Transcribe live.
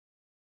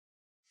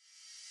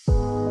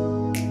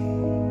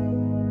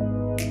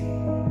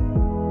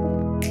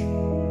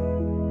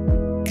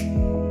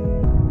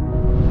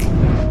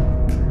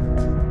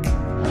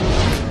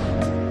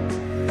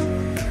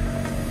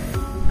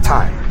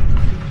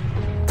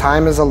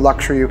Time is a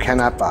luxury you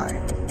cannot buy,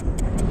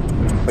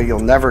 but you'll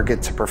never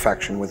get to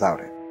perfection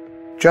without it.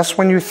 Just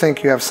when you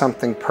think you have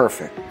something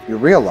perfect, you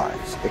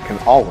realize it can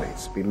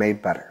always be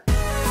made better.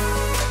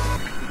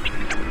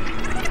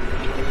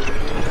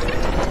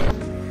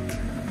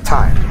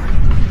 Time.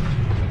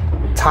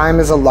 Time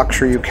is a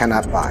luxury you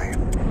cannot buy,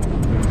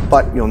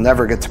 but you'll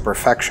never get to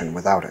perfection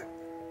without it.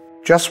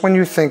 Just when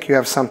you think you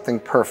have something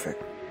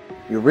perfect,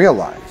 you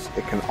realize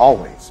it can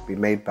always be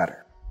made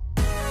better.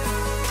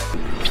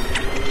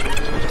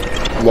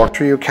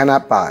 Luxury you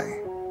cannot buy,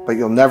 but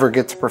you'll never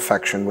get to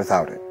perfection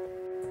without it.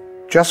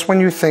 Just when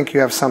you think you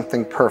have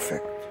something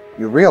perfect,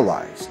 you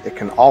realize it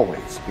can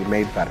always be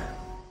made better.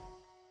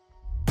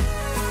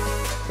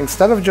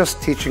 Instead of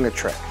just teaching a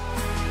trick,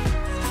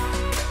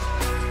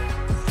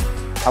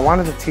 I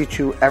wanted to teach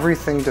you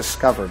everything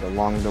discovered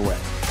along the way.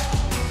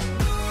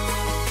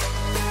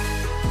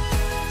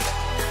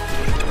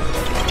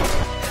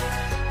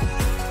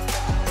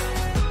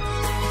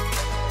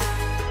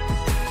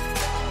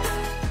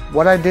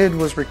 What I did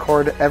was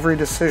record every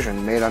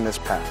decision made on this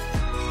path.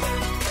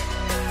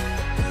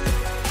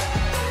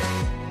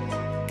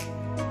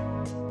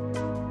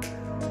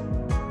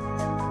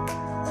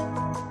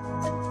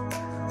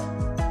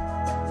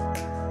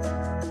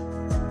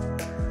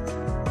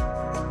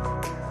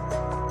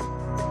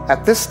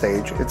 At this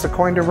stage, it's a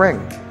coin to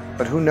ring,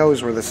 but who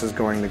knows where this is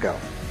going to go.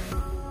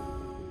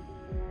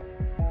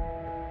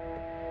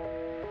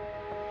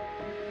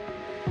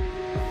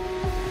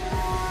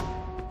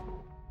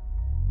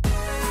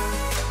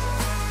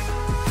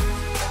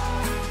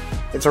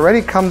 It's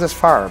already come this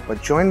far,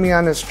 but join me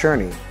on this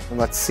journey and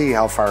let's see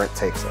how far it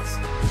takes us.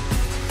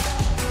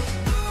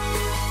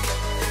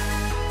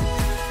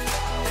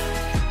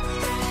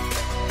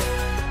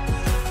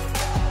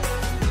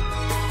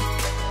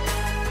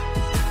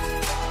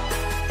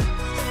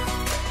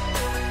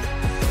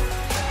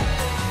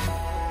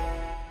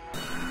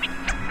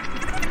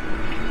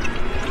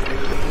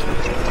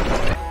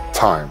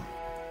 Time.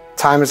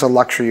 Time is a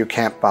luxury you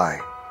can't buy,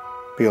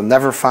 but you'll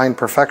never find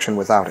perfection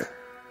without it.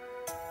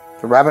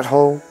 The rabbit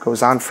hole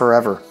goes on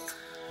forever.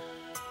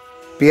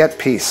 Be at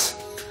peace,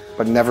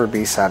 but never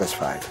be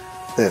satisfied.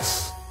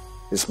 This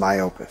is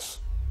my opus.